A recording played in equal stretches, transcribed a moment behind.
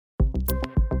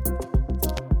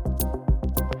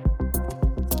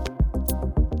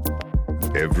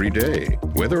Every day,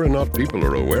 whether or not people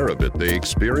are aware of it, they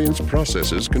experience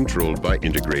processes controlled by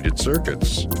integrated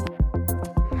circuits.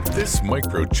 This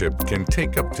microchip can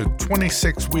take up to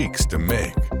 26 weeks to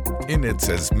make. In its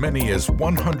as many as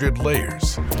 100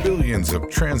 layers, billions of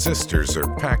transistors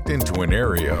are packed into an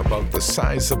area about the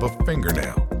size of a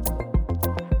fingernail.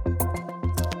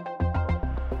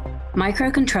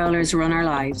 Microcontrollers run our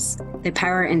lives. They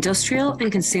power industrial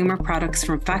and consumer products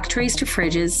from factories to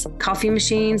fridges, coffee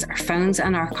machines, our phones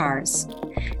and our cars.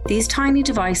 These tiny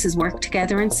devices work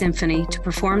together in symphony to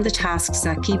perform the tasks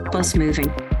that keep us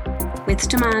moving. With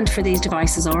demand for these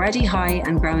devices already high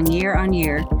and growing year on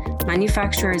year,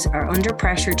 manufacturers are under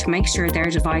pressure to make sure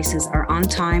their devices are on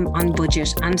time, on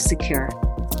budget and secure.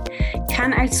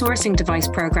 Can outsourcing device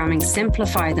programming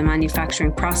simplify the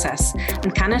manufacturing process?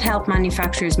 And can it help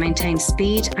manufacturers maintain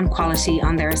speed and quality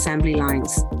on their assembly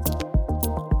lines?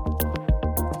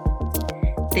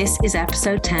 This is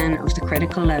episode 10 of the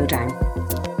Critical Lowdown.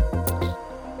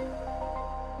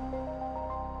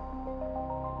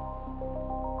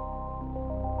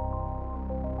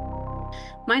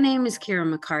 My name is Ciara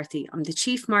McCarthy. I'm the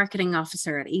Chief Marketing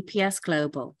Officer at EPS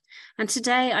Global. And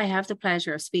today I have the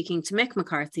pleasure of speaking to Mick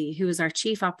McCarthy, who is our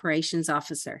Chief Operations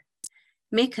Officer.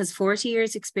 Mick has 40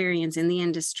 years experience in the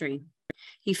industry.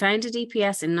 He founded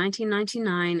EPS in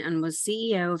 1999 and was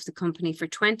CEO of the company for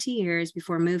 20 years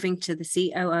before moving to the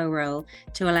COO role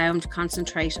to allow him to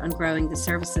concentrate on growing the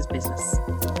services business.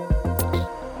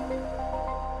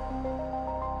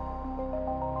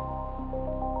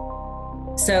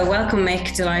 So welcome,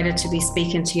 Mick. Delighted to be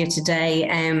speaking to you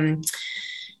today.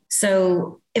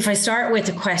 So if I start with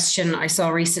a question I saw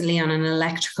recently on an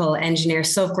electrical engineer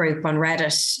subgroup on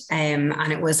Reddit, and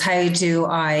it was, how do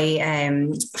I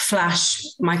flash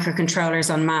microcontrollers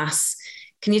en masse?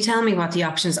 Can you tell me what the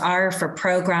options are for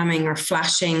programming or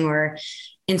flashing or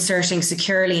inserting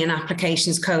securely an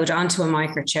applications code onto a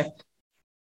microchip?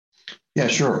 Yeah,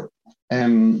 sure.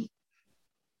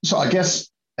 So I guess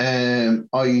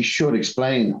I should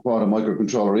explain what a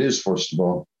microcontroller is, first of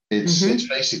all. It's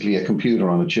basically a computer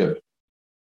on a chip,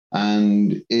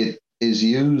 and it is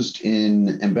used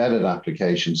in embedded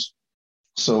applications.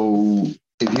 So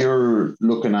if you're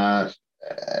looking at,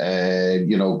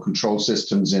 control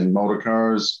systems in motor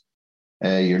cars,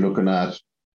 you're looking at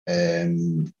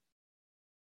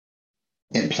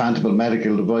implantable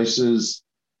medical devices,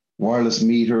 wireless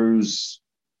meters,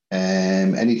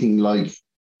 anything like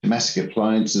domestic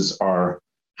appliances or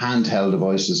handheld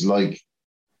devices like,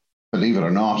 believe it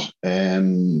or not,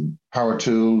 power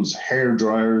tools, hair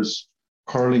dryers,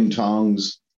 curling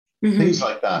tongs, things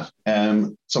like that.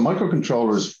 So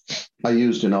microcontrollers are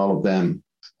used in all of them.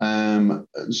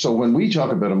 So when we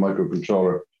talk about a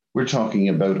microcontroller, we're talking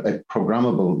about a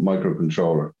programmable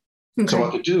microcontroller. Okay. So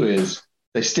what they do is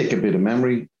they stick a bit of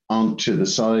memory onto the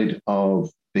side of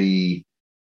the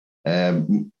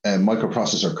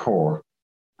microprocessor core,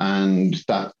 and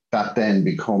that then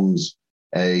becomes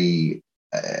a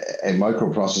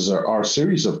microprocessor or a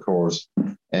series of cores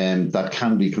that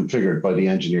can be configured by the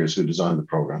engineers who design the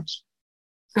programs.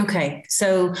 Okay,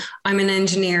 so I'm an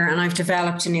engineer and I've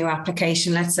developed a new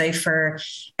application, let's say for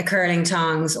a curling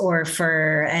tongs or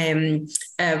for a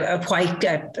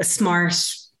smart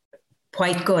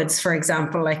white goods, for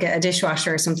example, like a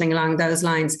dishwasher or something along those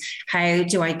lines. How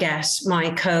do I get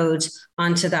my code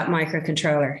onto that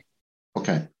microcontroller?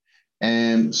 Okay.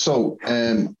 So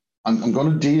I'm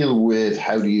going to deal with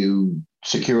how do you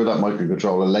secure that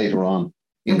microcontroller later on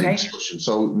in the discussion.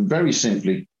 So very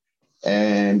simply,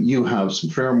 you have some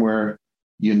firmware.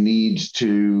 You need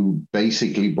to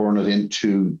basically burn it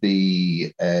into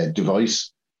the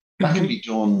device. That can be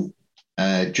done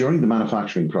during the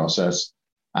manufacturing process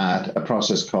at a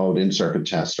process called in-circuit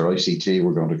test, or ICT,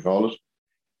 we're going to call it,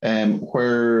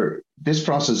 where this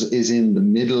process is in the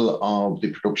middle of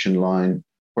the production line,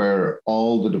 where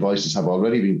all the devices have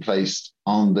already been placed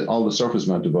on all the surface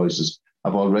mount devices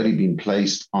have already been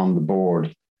placed on the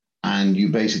board. And you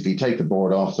basically take the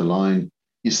board off the line,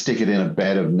 you stick it in a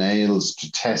bed of nails to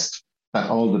test that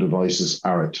all the devices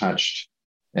are attached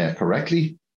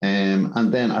correctly.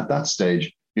 And then at that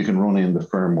stage, you can run in the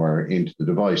firmware into the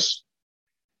device.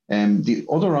 The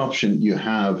other option you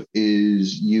have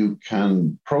is you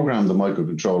can program the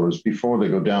microcontrollers before they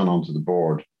go down onto the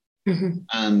board.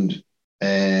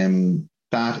 And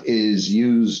that is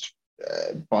used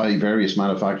by various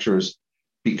manufacturers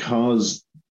because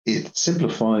it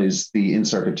simplifies the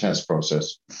in-circuit test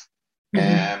process.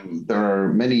 There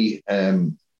are many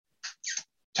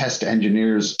test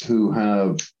engineers who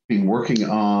have been working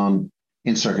on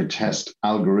in-circuit test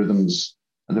algorithms,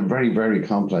 and they're very, very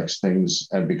complex things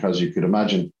because you could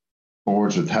imagine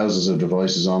boards with thousands of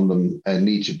devices on them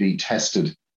need to be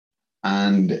tested,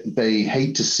 and they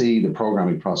hate to see the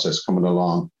programming process coming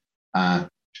along at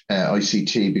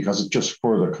ICT because it just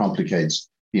further complicates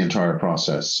the entire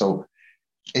process. So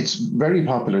it's very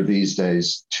popular these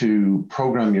days to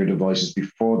program your devices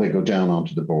before they go down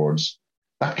onto the boards.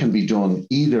 That can be done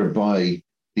either by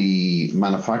the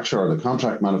manufacturer or the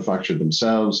contract manufacturer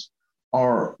themselves,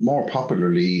 or more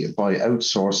popularly by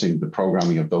outsourcing the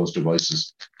programming of those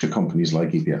devices to companies like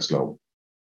EPS Global.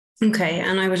 Okay,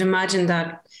 and I would imagine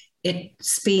that it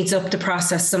speeds up the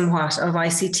process somewhat of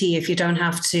ICT if you don't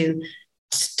have to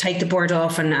take the board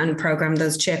off and program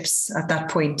those chips at that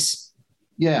point.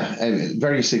 Yeah,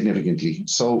 very significantly.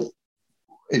 So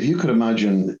if you could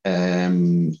imagine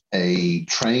a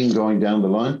train going down the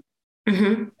line,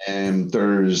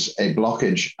 there's a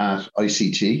blockage at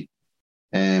ICT,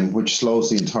 which slows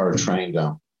the entire train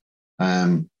down.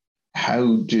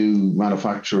 How do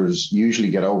manufacturers usually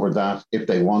get over that if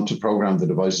they want to program the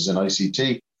devices in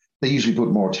ICT? They usually put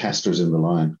more testers in the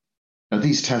line. Now,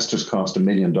 these testers cost $1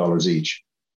 million each.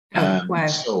 Wow.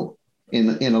 So in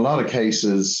a lot of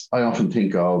cases, I often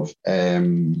think of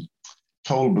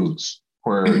toll booths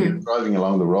where you're driving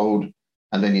along the road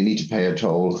and then you need to pay a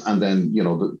toll. And then,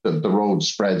 the road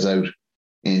spreads out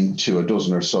into a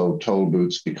dozen or so toll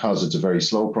booths because it's a very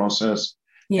slow process.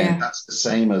 Yeah. And that's the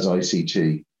same as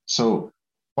ICT. So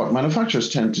what manufacturers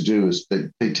tend to do is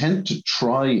they tend to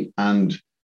try and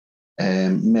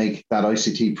make that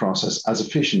ICT process as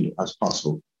efficient as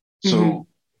possible. So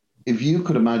if you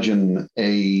could imagine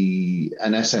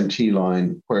an SMT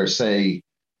line where, say,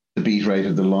 the beat rate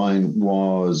of the line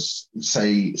was,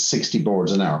 say, 60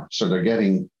 boards an hour. So they're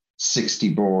getting 60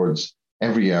 boards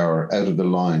every hour out of the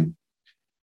line.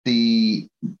 The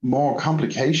more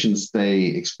complications they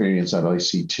experience at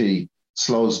ICT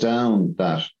slows down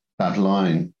that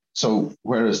line. So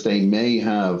whereas they may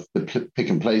have the pick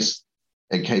and place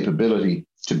a capability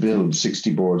to build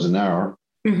 60 boards an hour,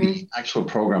 the actual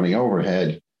programming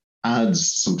overhead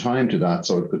adds some time to that.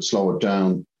 So it could slow it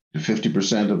down to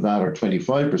 50% of that or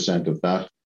 25% of that.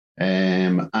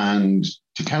 And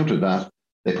to counter that,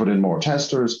 they put in more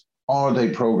testers or they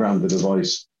program the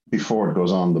device before it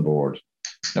goes on the board.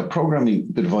 Now, programming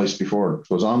the device before it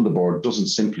goes on the board doesn't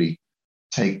simply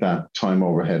take that time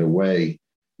overhead away.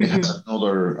 It has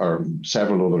another or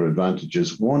several other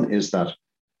advantages. One is that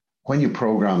when you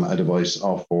program a device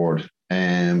off board,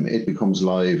 it becomes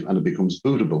live and it becomes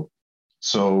bootable.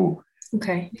 So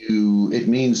it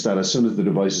means that as soon as the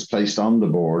device is placed on the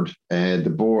board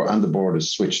the board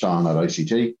is switched on at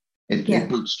ICT, it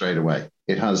boots straight away.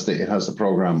 It has the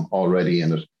program already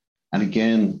in it. And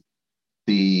again,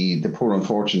 the poor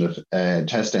unfortunate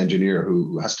test engineer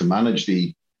who has to manage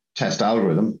the test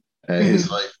algorithm, his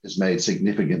life is made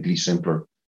significantly simpler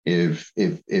if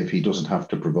he doesn't have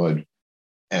to provide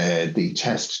the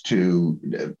test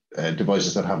to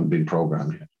devices that haven't been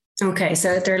programmed yet. Okay,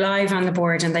 so they're live on the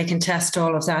board and they can test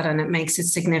all of that and it makes it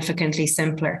significantly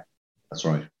simpler. That's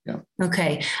right, yeah.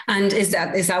 Okay, and is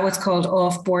that what's called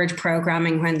off-board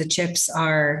programming when the chips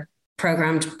are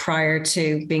programmed prior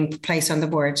to being placed on the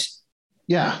board?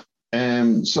 Yeah,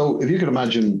 so if you could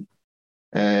imagine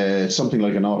something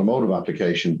like an automotive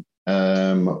application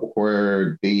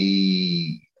where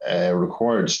the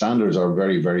required standards are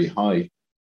very, very high,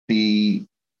 the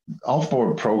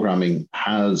off-board programming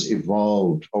has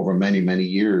evolved over many, many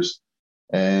years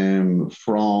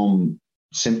from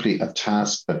simply a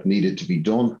task that needed to be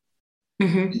done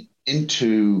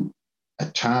into a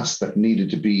task that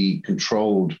needed to be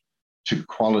controlled to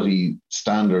quality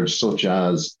standards such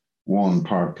as 1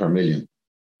 part per million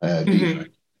defect.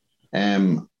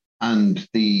 And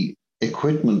the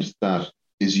equipment that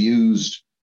is used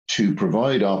to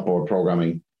provide off-board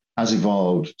programming has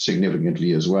evolved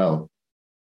significantly as well.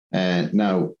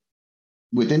 Now,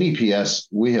 within EPS,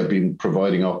 we have been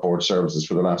providing off-board services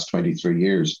for the last 23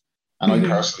 years. And I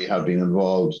personally have been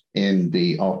involved in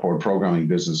the off-board programming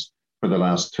business for the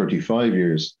last 35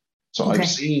 years. So I've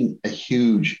seen a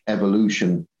huge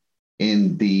evolution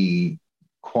in the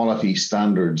quality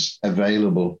standards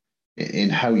available in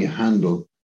how you handle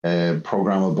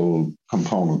programmable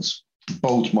components,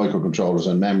 both microcontrollers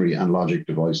and memory and logic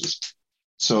devices.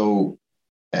 So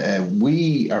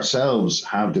we ourselves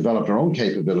have developed our own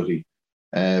capability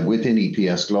within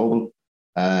EPS Global,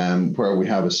 where we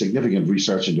have a significant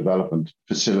research and development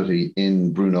facility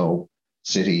in Brno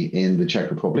city in the Czech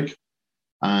Republic.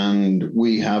 And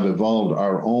we have evolved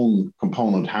our own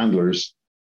component handlers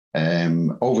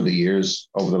over the years,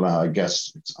 I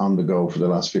guess it's on the go for the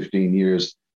last 15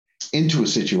 years, into a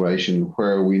situation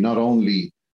where we not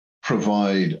only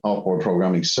provide off-board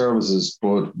programming services,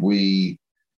 but we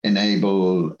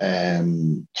enable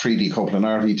 3D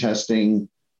coplanarity testing.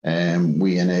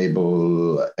 We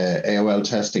enable AOL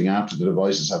testing after the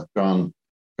devices have gone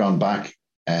back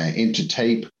into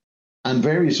tape, and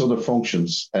various other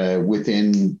functions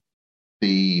within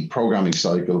the programming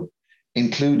cycle,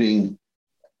 including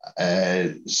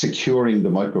securing the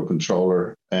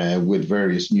microcontroller with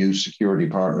various new security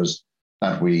partners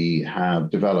that we have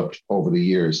developed over the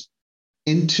years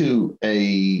into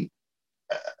a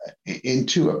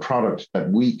product that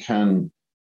we can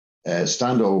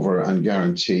stand over and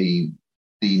guarantee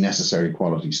the necessary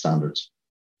quality standards.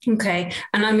 Okay.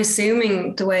 And I'm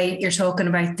assuming the way you're talking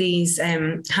about these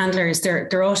handlers,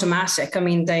 they're automatic. I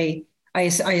mean, I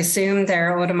assume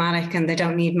they're automatic and they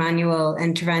don't need manual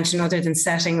intervention other than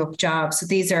setting up jobs. So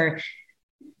these are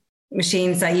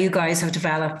machines that you guys have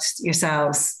developed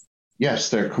yourselves. Yes,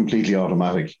 they're completely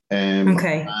automatic.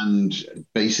 Okay. And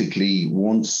basically,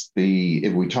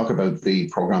 if we talk about the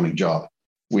programming job,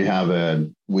 we have a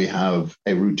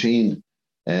routine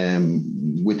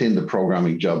within the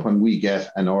programming job. When we get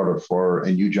an order for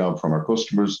a new job from our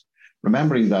customers,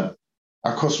 remembering that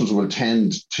our customers will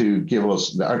tend to give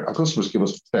us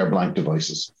their blank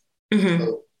devices. Mm-hmm.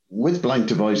 So with blank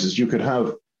devices, you could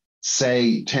have,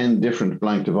 say, 10 different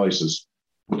blank devices,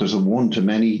 but there's a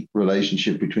one-to-many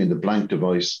relationship between the blank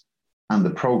device and the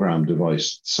program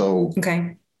device. So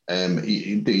okay.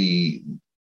 The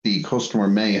customer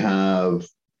may have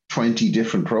 20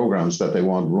 different programs that they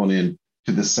want run in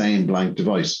to the same blank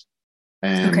device.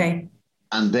 Okay.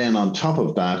 And then on top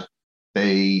of that,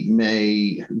 they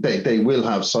will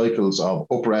have cycles of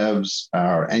uprevs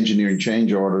or engineering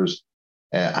change orders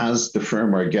as the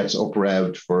firmware gets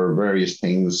uprevved for various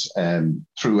things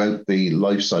throughout the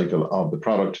life cycle of the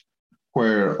product,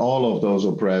 where all of those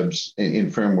uprevs in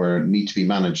firmware need to be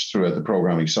managed throughout the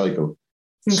programming cycle.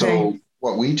 Okay. So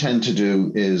what we tend to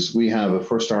do is we have a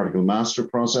first article master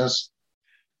process,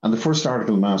 and the first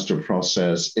article master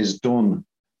process is done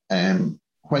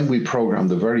when we program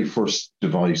the very first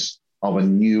device of a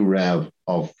new rev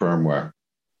of firmware.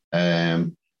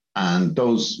 And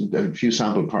a few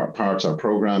sample parts are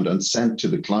programmed and sent to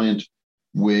the client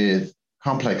with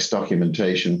complex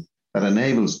documentation that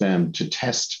enables them to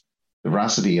test the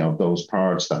veracity of those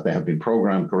parts, that they have been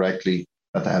programmed correctly,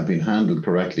 that they have been handled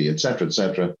correctly, et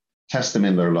cetera, test them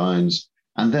in their lines,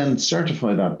 and then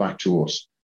certify that back to us,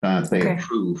 that they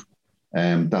approve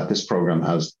that this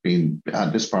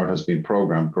part has been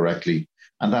programmed correctly,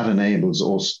 and that enables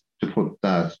us to put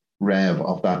that rev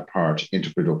of that part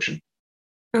into production.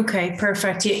 Okay,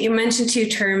 perfect. You mentioned two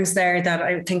terms there that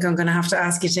I think I'm going to have to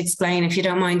ask you to explain, if you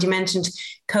don't mind. You mentioned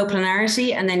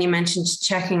coplanarity, and then you mentioned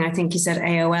checking. I think you said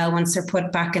AOL once they're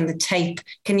put back in the tape.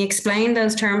 Can you explain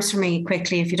those terms for me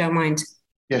quickly, if you don't mind?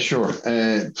 Yeah, sure.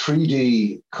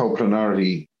 3D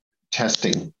coplanarity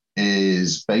testing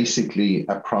is basically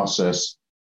a process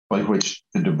by which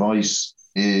the device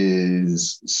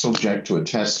is subject to a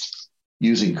test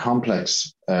using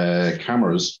complex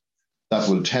cameras that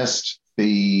will test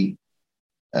the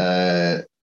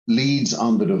leads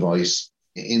on the device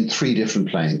in three different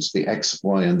planes, the X,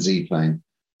 Y, and Z plane.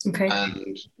 Okay.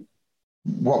 And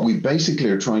what we basically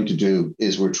are trying to do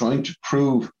is we're trying to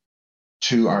prove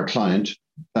to our client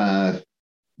that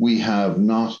we have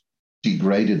not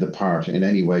degraded the part in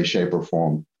any way, shape, or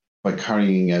form by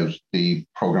carrying out the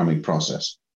programming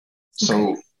process.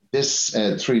 So this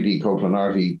 3D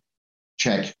coplanarity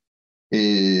check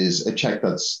is a check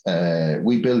that's,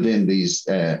 we build in these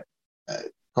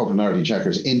coplanarity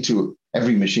checkers into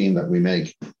every machine that we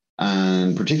make.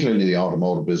 And particularly in the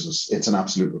automotive business, it's an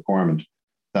absolute requirement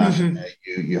that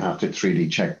you have to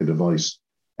 3D check the device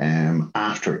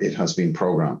after it has been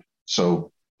programmed.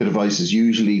 So the device is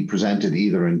usually presented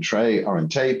either in tray or in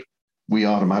tape. We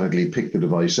automatically pick the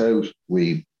device out,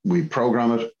 we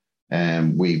program it,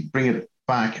 and we bring it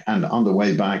back, and on the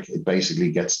way back, it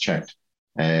basically gets checked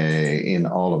in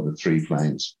all of the three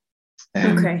planes.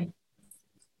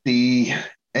 The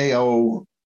AO,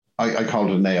 I call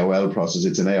it an AOL process.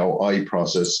 It's an AOI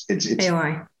process. It's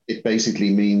AOI. It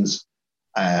basically means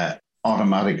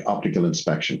automatic optical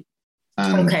inspection.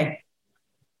 And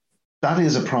that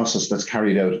is a process that's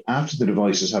carried out after the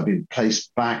devices have been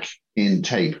placed back in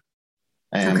tape.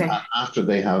 And after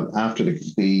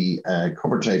the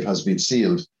cover tape has been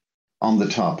sealed on the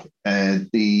top,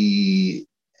 the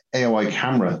AOI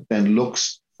camera then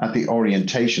looks at the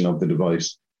orientation of the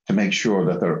device to make sure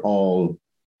that they're all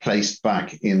placed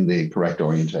back in the correct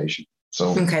orientation.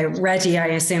 So ready, I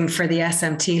assume, for the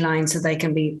SMT line so they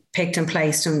can be picked and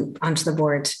placed onto the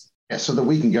board. Yeah, so that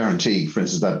we can guarantee, for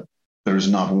instance, that there's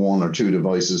not one or two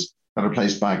devices that are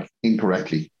placed back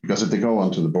incorrectly, because if they go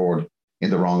onto the board, in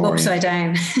the wrong upside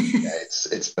orientation. down. Yeah,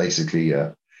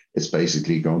 it's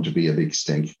basically going to be a big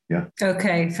stink. Yeah.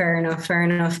 Okay, fair enough, fair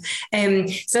enough.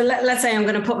 So let's say I'm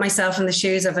going to put myself in the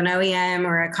shoes of an OEM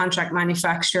or a contract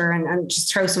manufacturer and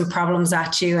just throw some problems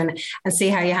at you and see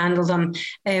how you handle them.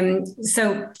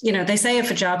 So, they say if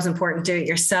a job's important, do it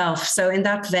yourself. So in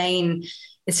that vein,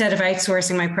 instead of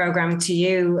outsourcing my program to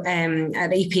you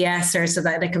at EPS or so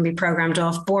that it can be programmed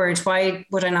off board, why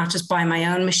would I not just buy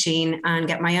my own machine and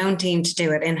get my own team to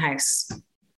do it in-house?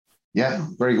 Yeah,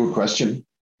 very good question.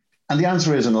 And the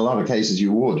answer is, in a lot of cases,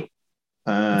 you would.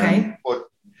 Okay. But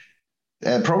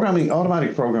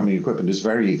automatic programming equipment is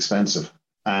very expensive,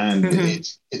 and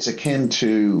it's akin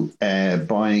to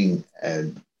buying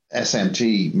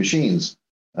SMT machines.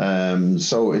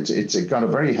 So it's got a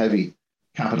very heavy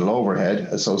capital overhead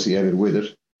associated with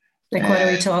it. Like, what are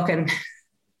we talking?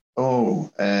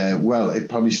 Well, it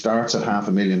probably starts at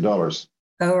 $500,000.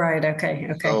 Oh, right. Okay.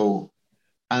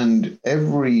 And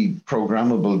every different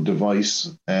programmable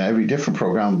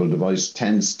device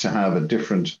tends to have a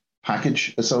different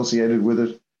package associated with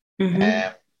it.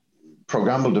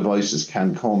 Programmable devices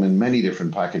can come in many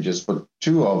different packages, but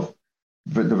two of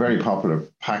the very popular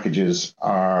packages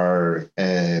are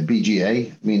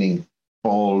BGA, meaning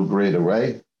ball grid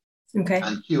array, and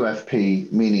QFP,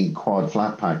 meaning quad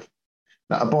flat pack.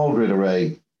 Now, a ball grid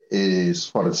array is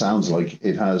what it sounds like.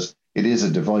 It is a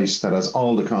device that has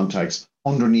all the contacts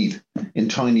underneath in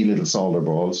tiny little solder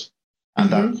balls,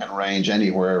 and that can range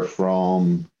anywhere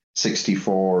from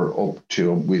 64 up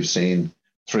to, we've seen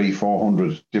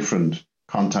 300-400 different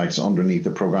contacts underneath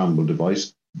the programmable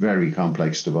device. Very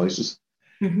complex devices.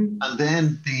 And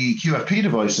then the QFP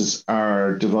devices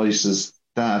are devices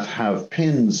that have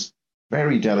pins,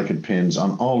 very delicate pins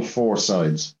on all four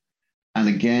sides. And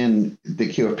again, the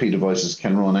QFP devices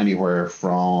can run anywhere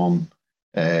from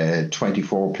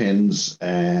 24 pins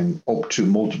up to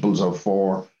multiples of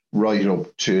 4, right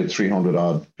up to 300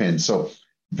 odd pins. So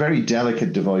very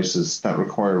delicate devices that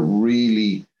require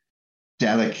really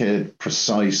delicate,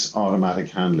 precise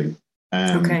automatic handling.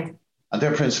 And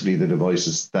they're principally the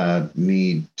devices that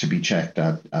need to be checked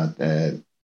at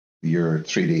your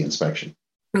 3D inspection.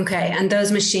 Okay. And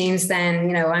those machines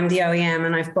then, I'm the OEM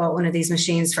and I've bought one of these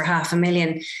machines for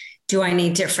 $500,000. Do I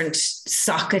need different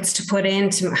sockets to put in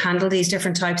to handle these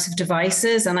different types of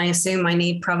devices? And I assume I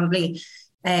need probably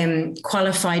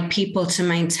qualified people to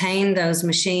maintain those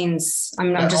machines.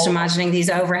 I'm just imagining these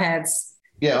overheads.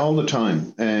 Yeah, all the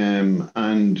time. And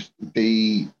I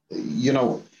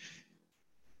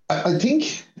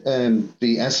think the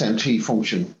SMT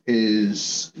function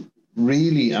is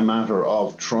really a matter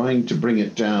of trying to bring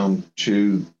it down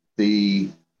to the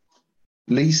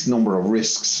least number of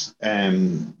risks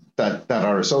that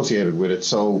are associated with it.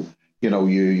 So,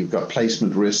 you've got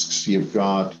placement risks, you've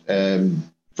got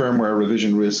firmware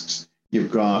revision risks,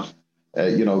 you've got,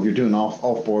 if you're doing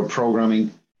off-board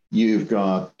programming, you've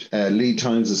got lead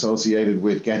times associated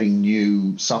with getting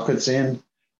new sockets in.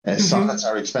 Sockets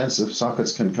are expensive.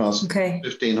 Sockets can cost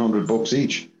 $1,500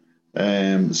 each.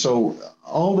 So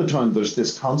all the time there's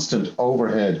this constant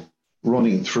overhead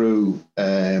running through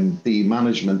the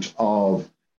management of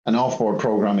an off-board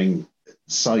programming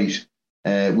site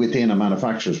within a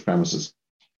manufacturer's premises.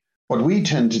 What we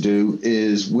tend to do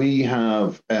is we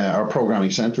have our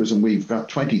programming centers, and we've got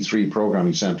 23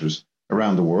 programming centers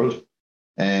around the world.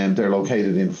 And they're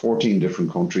located in 14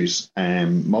 different countries,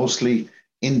 mostly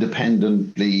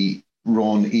independently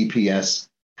run EPS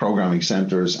programming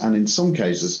centers. And in some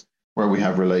cases where we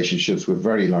have relationships with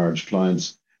very large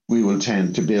clients, we will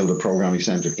tend to build a programming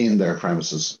center in their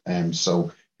premises.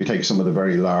 So we take some of the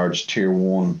very large tier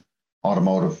one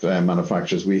automotive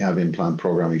manufacturers, we have in-plant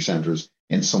programming centers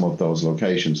in some of those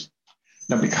locations.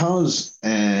 Now, because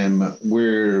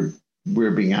we're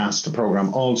being asked to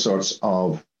program all sorts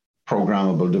of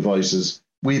programmable devices,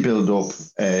 we build up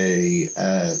a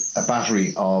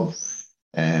battery of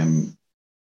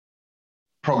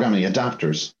programming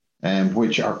adapters,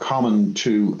 which are common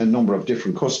to a number of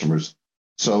different customers.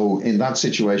 So in that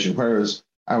situation, whereas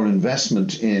our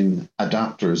investment in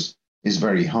adapters is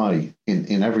very high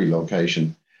in every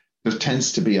location, there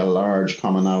tends to be a large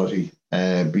commonality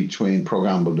between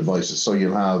programmable devices. So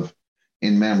you'll have,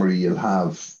 in memory, you'll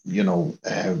have,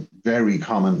 very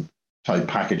common type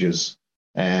packages,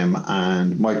 and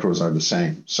micros are the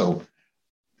same. So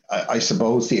I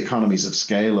suppose the economies of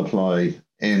scale apply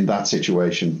in that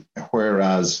situation,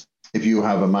 whereas if you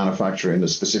have a manufacturer in a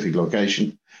specific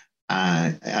location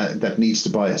that needs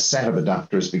to buy a set of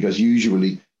adapters, because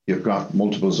usually you've got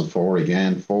multiples of 4,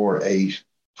 again, 4, 8,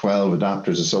 12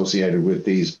 adapters associated with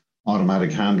these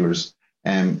automatic handlers,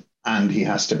 and he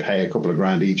has to pay a couple of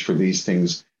grand each for these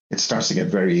things. it starts to get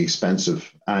very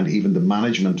expensive, and even the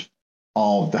management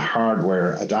of the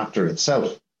hardware adapter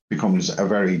itself becomes a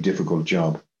very difficult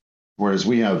job. Whereas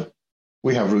we have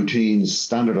routines,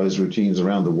 standardized routines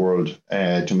around the world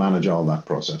to manage all that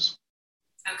process.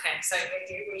 Okay, so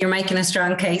you're making a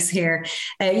strong case here.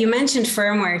 You mentioned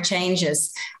firmware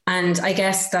changes, and I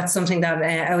guess that's something that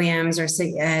OEMs or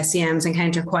CMs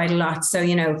encounter quite a lot. So,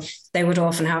 they would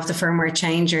often have the firmware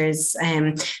changes,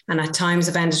 and at times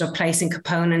have ended up placing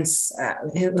components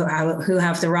who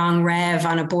have the wrong rev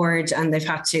on a board, and they've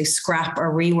had to scrap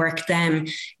or rework them,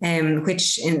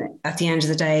 which at the end of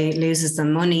the day loses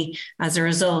them money as a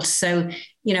result. So,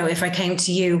 if I came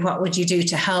to you, what would you do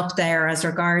to help there as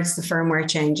regards the firmware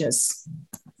changes?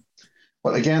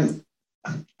 Well, again,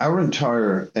 our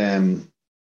entire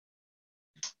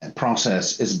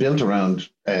process is built around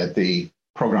the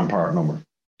program part number.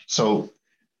 So,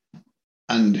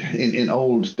 and in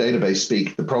old database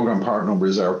speak, the program part number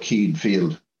is our keyed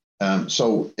field.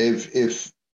 So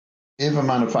if a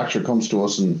manufacturer comes to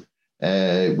us and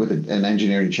with an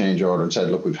engineering change order and said,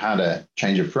 look, we've had a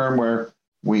change of firmware,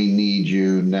 we need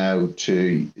you now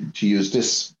to use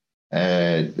this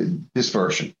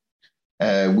version.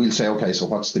 We'll say, okay, so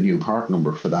what's the new part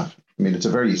number for that? I mean, it's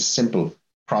a very simple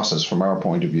process from our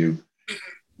point of view.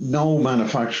 No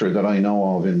manufacturer that I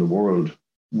know of in the world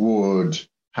would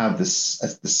have the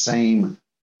same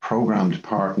programmed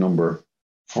part number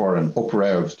for an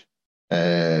up-revved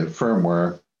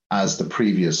firmware as the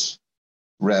previous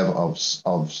rev of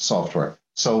software.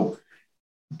 So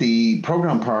the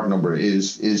program part number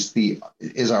is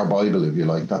our Bible, if you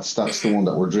like. That's the one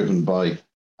that we're driven by,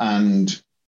 and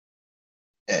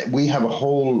we have a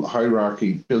whole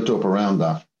hierarchy built up around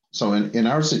that. So in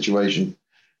our situation,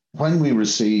 when we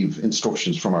receive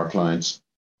instructions from our clients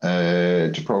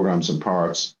to program some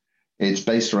parts, it's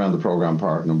based around the program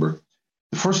part number.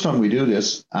 The first time we do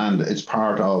this, and it's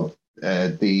part of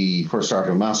the first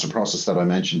article master process that I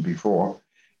mentioned before,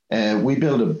 we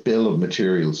build a bill of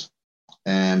materials.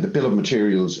 And the bill of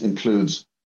materials includes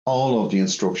all of the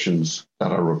instructions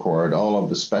that are required, all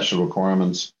of the special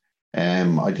requirements.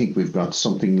 I think we've got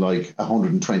something like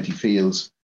 120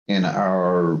 fields in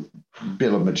our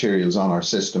bill of materials on our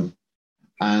system.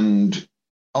 And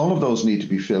all of those need to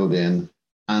be filled in.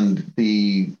 And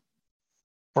the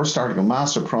first article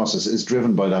master process is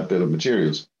driven by that bill of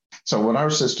materials. So what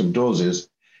our system does is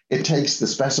it takes the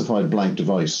specified blank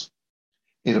device.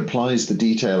 It applies the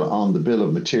detail on the bill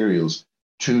of materials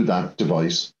to that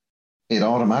device. It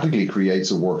automatically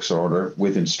creates a works order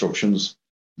with instructions.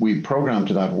 We program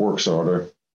to that works order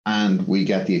and we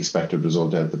get the expected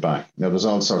result out the back. Now, there's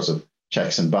all sorts of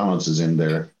checks and balances in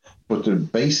there, but there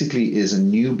basically is a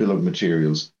new bill of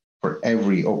materials for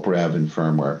every up-rev in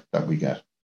firmware that we get.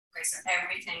 Okay, so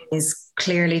everything is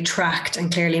clearly tracked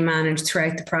and clearly managed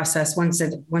throughout the process once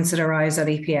it arrives at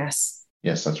EPS.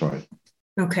 Yes, that's right.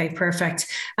 Okay, perfect.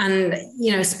 And,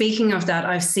 speaking of that,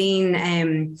 I've seen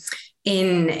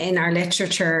in our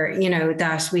literature,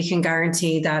 that we can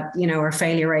guarantee that, our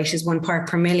failure rate is 1 part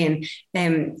per million.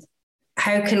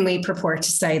 How can we purport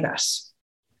to say that?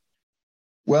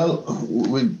 Well,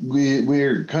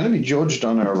 we're kind of judged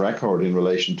on our record in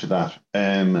relation to that.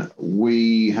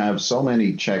 We have so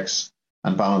many checks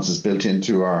and balances built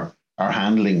into our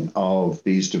handling of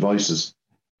these devices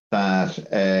that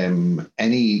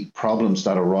any problems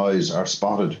that arise are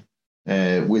spotted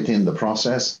within the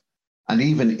process. And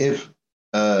even if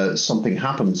something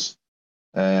happens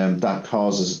that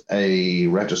causes a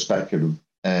retrospective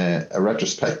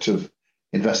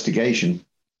investigation,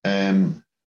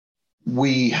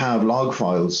 we have log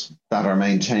files that are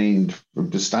maintained.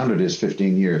 The standard is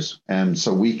 15 years, and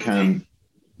so we can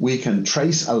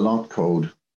trace a lot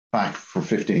code back for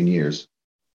 15 years.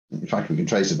 In fact, we can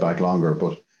trace it back longer,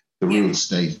 but the rules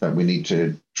state that we need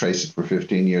to trace it for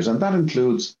 15 years, and that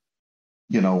includes,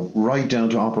 right down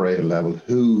to operator level,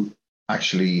 who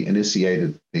actually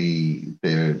initiated the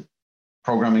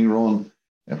programming run,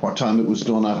 at what time it was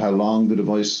done at, how long the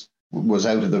device was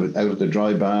out of the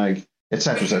dry bag,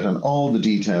 etc., etc. And all the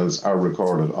details are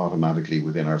recorded automatically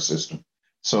within our system.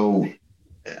 So,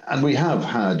 and we have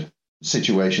had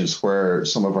situations where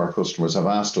some of our customers have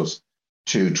asked us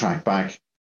to track back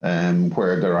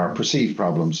where there are perceived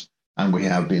problems, and we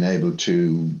have been able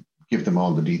to give them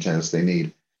all the details they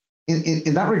need.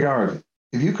 In that regard,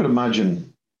 if you could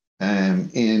imagine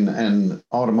in an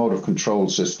automotive control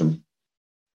system,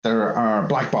 there are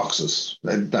black boxes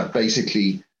that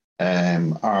basically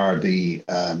are the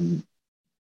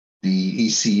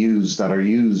ECUs that are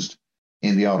used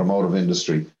in the automotive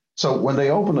industry. So when they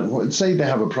open it, say they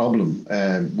have a problem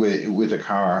with a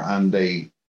car and they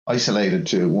isolate it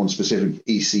to one specific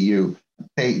ECU,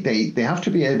 they have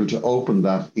to be able to open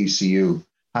that ECU,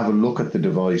 have a look at the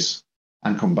device,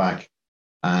 and come back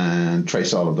and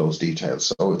trace all of those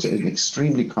details. So it's an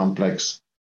extremely complex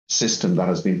system that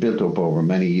has been built up over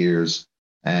many years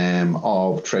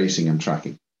of tracing and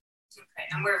tracking. Okay.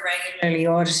 And we're regularly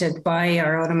audited by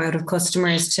our automotive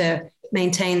customers to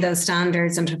maintain those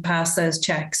standards and to pass those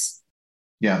checks.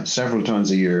 Yeah, several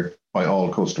times a year by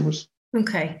all customers.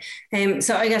 Okay.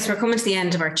 So I guess we're coming to the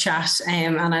end of our chat,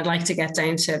 and I'd like to get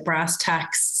down to brass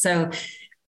tacks. So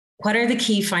what are the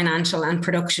key financial and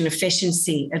production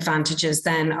efficiency advantages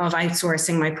then of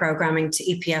outsourcing my programming to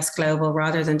EPS Global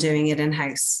rather than doing it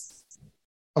in-house?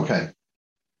 Okay.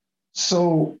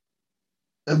 So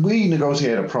we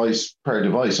negotiate a price per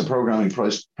device, a programming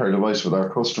price per device with our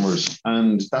customers,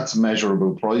 and that's a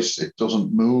measurable price. It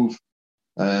doesn't move,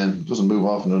 and doesn't move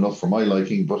often enough for my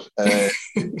liking, but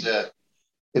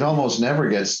it almost never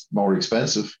gets more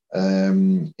expensive.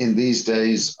 In these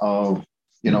days of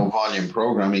volume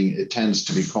programming, it tends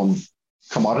to become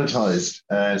commoditized.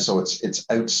 So it's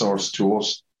outsourced to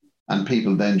us, and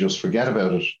people then just forget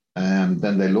about it. And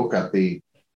then they look at the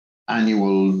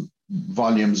annual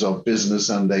volumes of business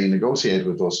and they negotiate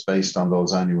with us based on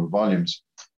those annual volumes.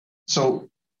 So,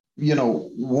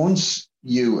 once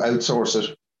you outsource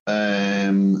it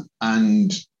and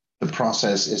the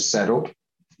process is set up,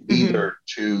 either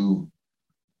to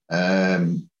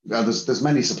there's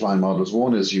many supply models.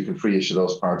 One is you can free issue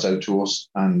those parts out to us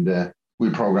and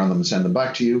we'll program them and send them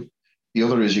back to you. The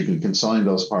other is you can consign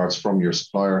those parts from your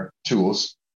supplier to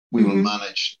us. We will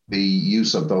manage the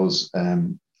use of those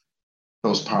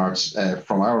parts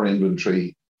from our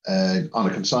inventory on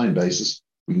a consigned basis.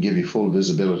 We can give you full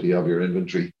visibility of your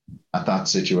inventory at that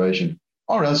situation.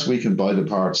 Or else we can buy the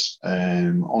parts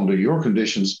under your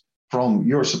conditions from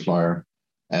your supplier.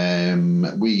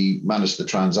 We manage the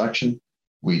transaction,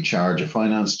 we charge a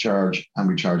finance charge, and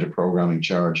we charge a programming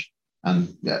charge.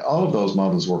 And all of those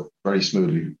models work very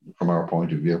smoothly from our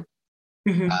point of view.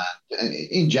 And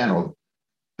in general,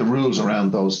 the rules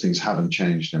around those things haven't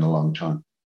changed in a long time.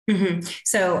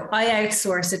 So I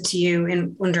outsource it to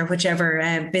you under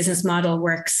whichever business model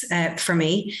works for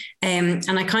me. And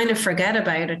I kind of forget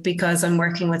about it because I'm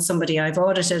working with somebody I've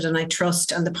audited and I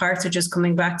trust, and the parts are just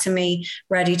coming back to me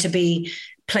ready to be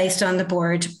placed on the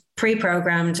board,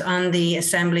 pre-programmed on the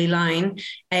assembly line.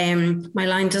 My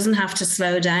line doesn't have to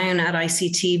slow down at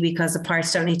ICT because the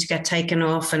parts don't need to get taken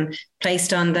off and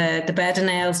placed on the bed of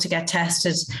nails to get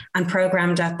tested and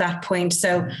programmed at that point.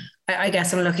 So I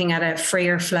guess I'm looking at a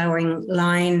freer flowing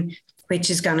line, which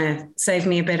is going to save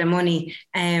me a bit of money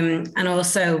and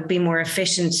also be more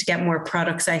efficient to get more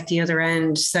products out the other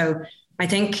end. So I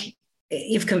think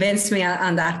you've convinced me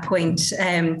on that point.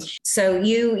 So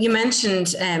you mentioned,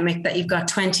 Mick, that you've got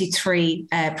 23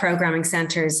 programming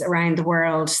centres around the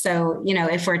world. So,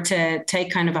 if we're to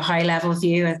take kind of a high level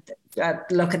view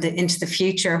look into the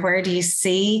future, where do you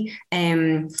see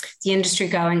the industry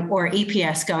going or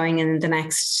EPS going in the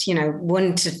next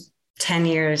 1 to 10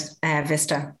 years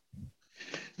vista?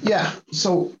 Yeah,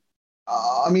 so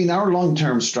our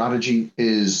long-term strategy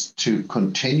is to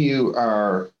continue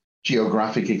our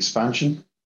geographic expansion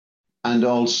and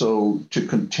also to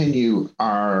continue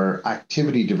our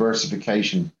activity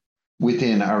diversification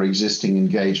within our existing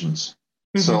engagements.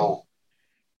 So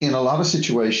in a lot of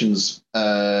situations,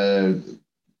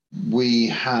 we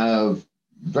have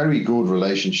very good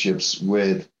relationships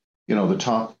with, the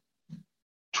top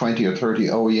 20 or 30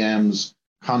 OEMs,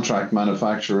 contract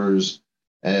manufacturers,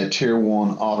 tier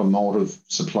one automotive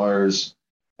suppliers,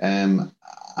 and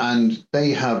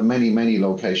they have many, many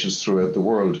locations throughout the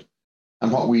world.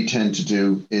 And what we tend to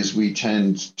do is we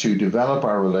tend to develop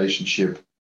our relationship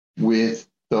with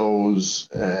those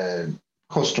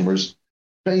customers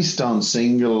based on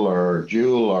single or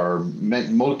dual or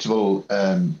multiple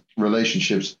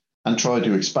relationships and try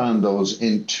to expand those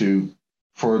into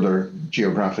further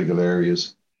geographical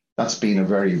areas. That's been a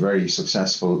very, very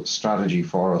successful strategy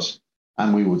for us,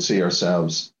 and we would see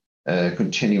ourselves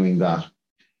continuing that.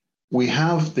 We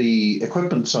have the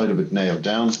equipment side of it nailed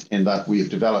down in that we've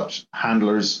developed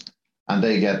handlers and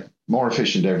they get more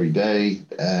efficient every day.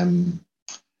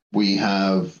 We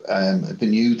have the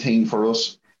new thing for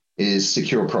us is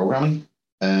secure programming.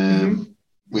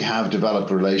 We have developed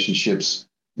relationships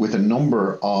with a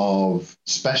number of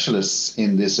specialists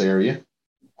in this area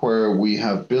where we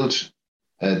have built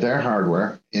their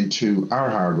hardware into our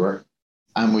hardware,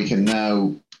 and we can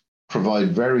now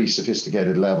provide very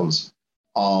sophisticated levels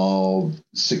of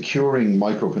securing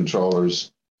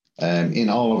microcontrollers in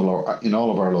all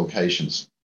of our locations.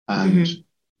 And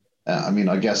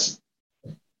I guess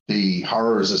the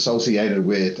horrors associated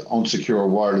with unsecure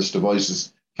wireless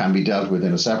devices can be dealt with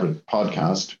in a separate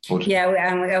podcast. But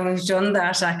we've done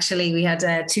that actually. We had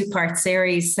a 2-part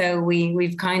series, so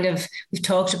we've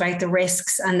talked about the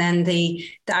risks and then the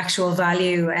actual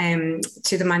value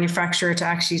to the manufacturer to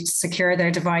actually secure their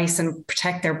device and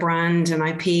protect their brand and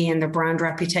IP and their brand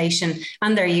reputation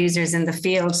and their users in the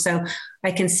field. So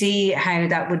I can see how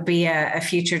that would be a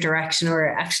future direction, or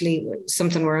actually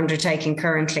something we're undertaking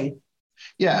currently.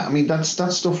 Yeah, I mean, that's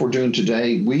stuff we're doing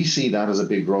today. We see that as a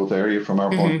big growth area from our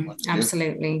point of view.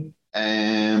 Absolutely.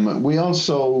 We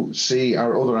also see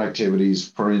our other activities.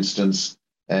 For instance,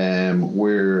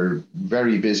 we're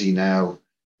very busy now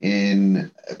in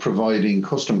providing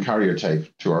custom carrier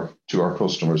tape to our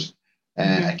customers.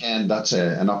 Again, that's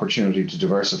an opportunity to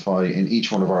diversify in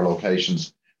each one of our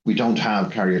locations. We don't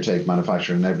have carrier tape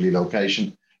manufacturing in every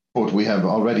location, but we have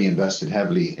already invested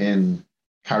heavily in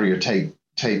carrier tape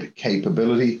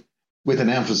capability, with an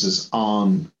emphasis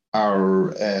on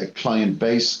our client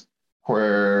base,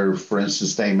 where, for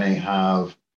instance, they may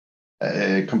have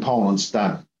components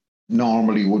that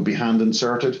normally would be hand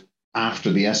inserted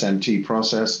after the SMT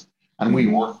process. And we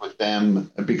work with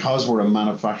them, because we're a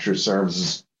manufacturer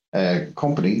services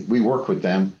company, we work with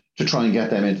them to try and get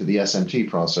them into the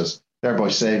SMT process, thereby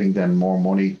saving them more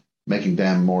money, making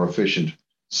them more efficient.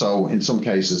 So in some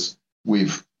cases,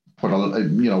 we've put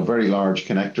very large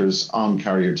connectors on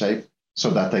carrier tape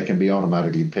so that they can be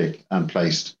automatically picked and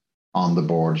placed on the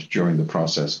board during the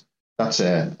process. That's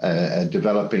a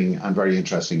developing and very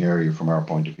interesting area from our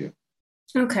point of view.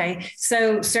 Okay,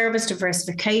 so service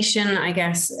diversification, I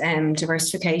guess,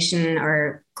 diversification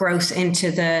or growth into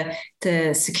the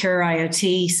secure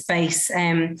IoT space,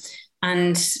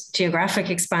 and geographic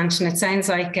expansion. It sounds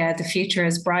like the future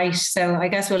is bright. So I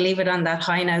guess we'll leave it on that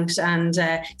high note and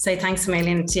say thanks a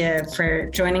million to you for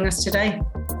joining us today.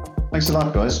 Thanks a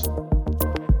lot, guys.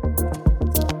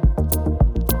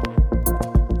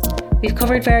 We've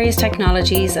covered various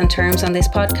technologies and terms on this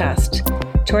podcast.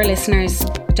 To our listeners,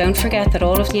 don't forget that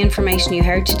all of the information you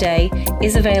heard today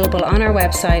is available on our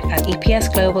website at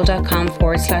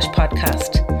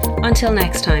epsglobal.com/podcast. Until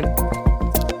next time.